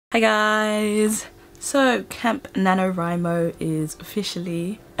Hi guys! So Camp Nanowrimo is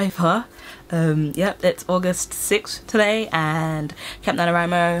officially over. Yep, it's August 6th today and Camp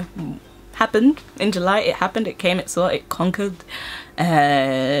Nanowrimo happened in July. It happened, it came, it saw, it conquered,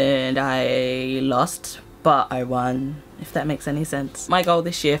 and I lost, but I won, if that makes any sense. My goal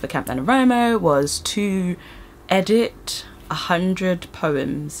this year for Camp Nanowrimo was to edit 100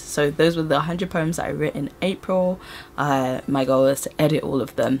 poems. So those were the 100 poems that I wrote in April. My goal was to edit all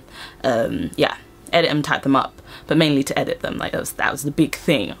of them. Yeah, edit them, type them up, but mainly to edit them. Like that was the big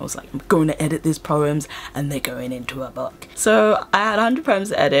thing. I was like, I'm going to edit these poems and they're going into a book. So I had 100 poems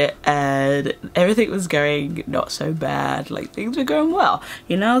to edit and everything was going not so bad. Like things were going well.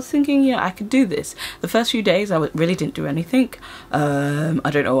 You know, I was thinking, yeah, I could do this. The first few days I really didn't do anything. I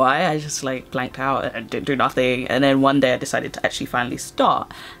don't know why. I just like blanked out and didn't do nothing. And then one day I decided to actually finally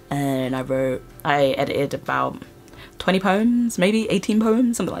start, and I edited about 20 poems, maybe 18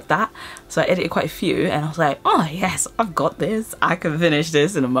 poems, something like that. So I edited quite a few and I was like, oh yes, I've got this, I can finish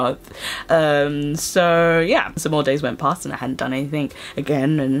this in a month. So yeah, some more days went past and I hadn't done anything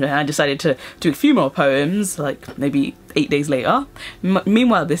again, and I decided to do a few more poems, like maybe 8 days later.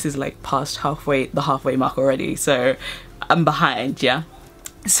 Meanwhile, this is like past the halfway mark already, so I'm behind, yeah.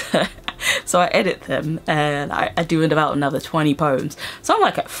 So I edit them and I do about another 20 poems. So I'm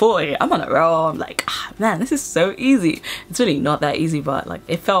like at 40, I'm on a roll. I'm like, man, this is so easy. It's really not that easy, but like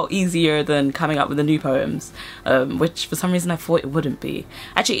it felt easier than coming up with the new poems, which for some reason I thought it wouldn't be.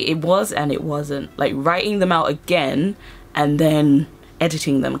 Actually, it was and it wasn't. Like writing them out again and then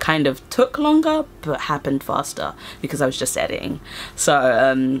editing them kind of took longer, but happened faster because I was just editing.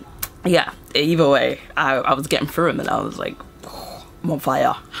 So yeah, either way, I was getting through them and I was like, I'm on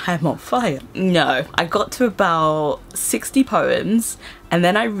fire. I'm on fire. No, I got to about 60 poems and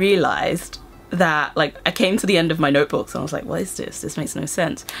then I realized that, like, I came to the end of my notebooks and I was like, what is this? This makes no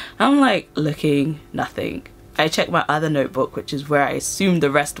sense. And I'm like looking, nothing. I checked my other notebook, which is where I assumed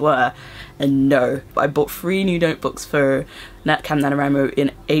the rest were, and no. I bought 3 new notebooks for Camp Nanowrimo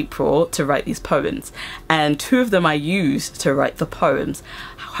in April to write these poems, and 2 of them I used to write the poems.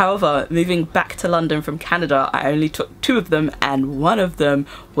 However, moving back to London from Canada, I only took 2 of them and 1 of them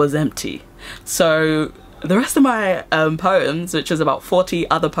was empty. So the rest of my poems, which was about 40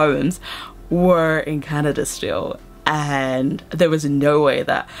 other poems, were in Canada still. And there was no way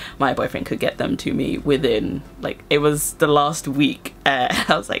that my boyfriend could get them to me within, like, it was the last week. I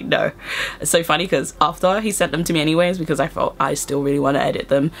was like, no. It's so funny because after he sent them to me anyways, because I felt I still really want to edit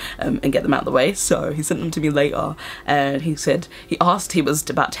them and get them out of the way. So he sent them to me later and he said, he was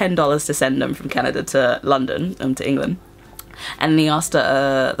about $10 to send them from Canada to London, to England. And he asked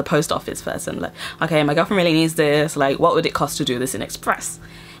the post office person, like, okay, my girlfriend really needs this, like, what would it cost to do this in Express?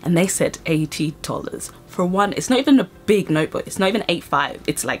 And they said $80 for one. It's not even a big notebook, it's not even A5,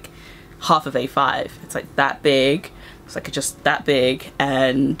 it's like half of A5. It's like that big, it's like just that big,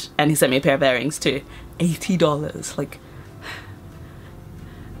 and he sent me a pair of earrings too. $80, like,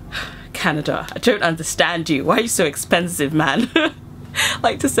 Canada, I don't understand you, why are you so expensive, man?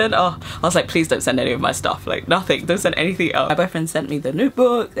 Like to send, I was like, please don't send any of my stuff, like nothing, don't send anything else. My boyfriend sent me the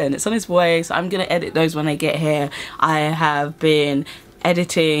notebook and it's on his way, so I'm gonna edit those when I get here. I have been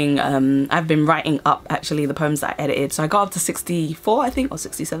editing, I've been writing up actually the poems that I edited. So I got up to 64 I think, or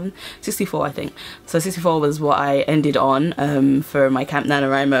 67, 64 I think. So 64 was what I ended on for my Camp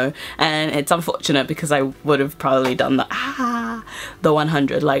Nanowrimo, and it's unfortunate because I would have probably done the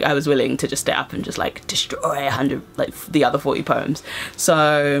 100. Like I was willing to just stay up and just like destroy 100, like the other 40 poems.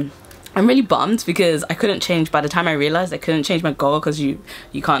 So I'm really bummed because I couldn't change, by the time I realized I couldn't change my goal, because you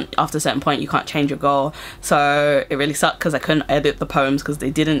can't, after a certain point you can't change your goal. So it really sucked because I couldn't edit the poems because they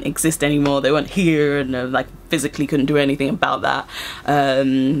didn't exist anymore, they weren't here, and I like physically couldn't do anything about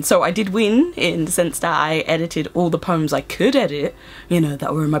that. So I did win in the sense that I edited all the poems I could edit, you know,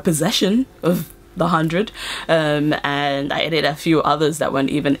 that were in my possession of the 100, and I edited a few others that weren't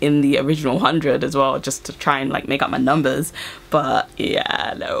even in the original 100 as well, just to try and like make up my numbers. But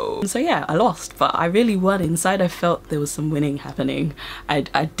yeah, no. So yeah, I lost, but I really won. Inside I felt there was some winning happening. I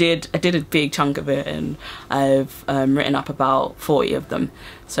did a big chunk of it, and I've written up about 40 of them.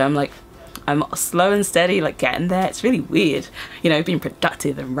 So I'm like, I'm slow and steady, like getting there. It's really weird, you know, being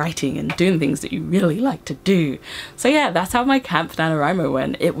productive and writing and doing things that you really like to do. So yeah, that's how my Camp Nanowrimo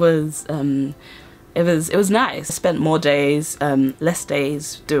went. It was nice. I spent more days, less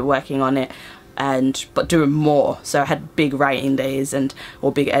days working on it. but doing more. So I had big writing days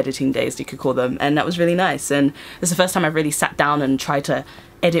or big editing days, you could call them, and that was really nice. And it's the first time I've really sat down and tried to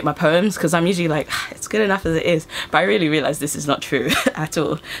edit my poems, because I'm usually like, it's good enough as it is, but I really realized this is not true at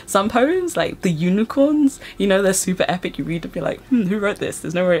all. Some poems, like the unicorns, you know, they're super epic. You read them, you're like, who wrote this?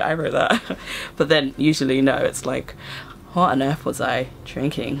 There's no way I wrote that. But then usually no, it's like, what on earth was I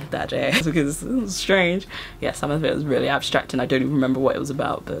drinking that day? Because it was strange. Yeah, some of it was really abstract and I don't even remember what it was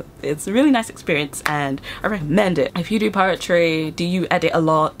about, but it's a really nice experience and I recommend it. If you do poetry, do you edit a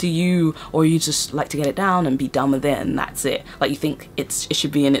lot? Or you just like to get it down and be done with it and that's it? Like, you think it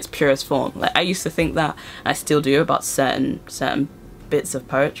should be in its purest form? Like, I used to think that, and I still do, about certain bits of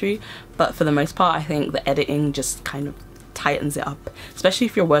poetry, but for the most part I think the editing just kind of tightens it up, especially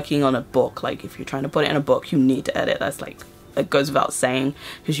if you're working on a book. Like, if you're trying to put it in a book, you need to edit. That's like, it goes without saying,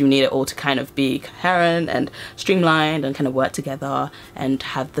 because you need it all to kind of be coherent and streamlined and kind of work together and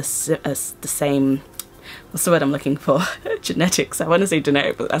have the same, what's the word I'm looking for? Genetics. I want to say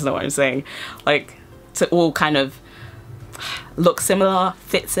genetic, but that's not what I'm saying. Like, to all kind of look similar,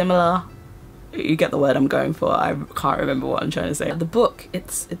 fit similar. You get the word I'm going for. I can't remember what I'm trying to say. The book,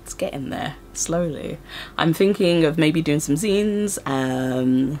 it's getting there slowly. I'm thinking of maybe doing some zines,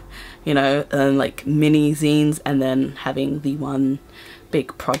 you know, like mini zines, and then having the one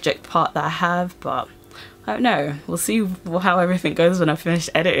big project part that I have, but I don't know. We'll see how everything goes when I finish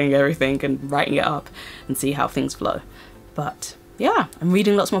editing everything and writing it up and see how things flow. But yeah, I'm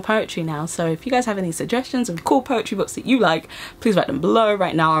reading lots more poetry now, so if you guys have any suggestions of cool poetry books that you like, please write them below.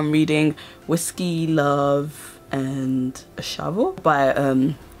 Right now I'm reading Whiskey, Love and a Shovel by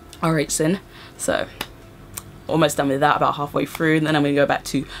R.H. Sin, so almost done with that, about halfway through, and then I'm going to go back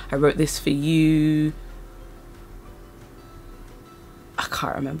to I Wrote This For You. I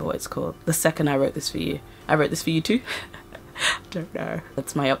can't remember what it's called. The second I Wrote This For You. I Wrote This For You too? Don't know.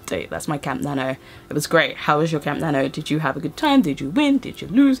 That's my update. That's my Camp Nano. It was great. How was your Camp Nano? Did you have a good time? Did you win? Did you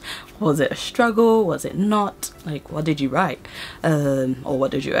lose? Was it a struggle? Was it not? Like, what did you write? Or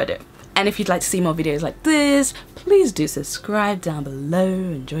what did you edit? And if you'd like to see more videos like this, please do subscribe down below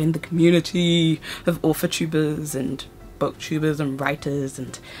and join the community of author tubers and booktubers and writers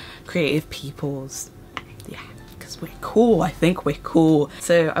and creative peoples. Yeah, because we're cool. I think we're cool.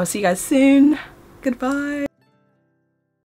 So I'll see you guys soon. Goodbye.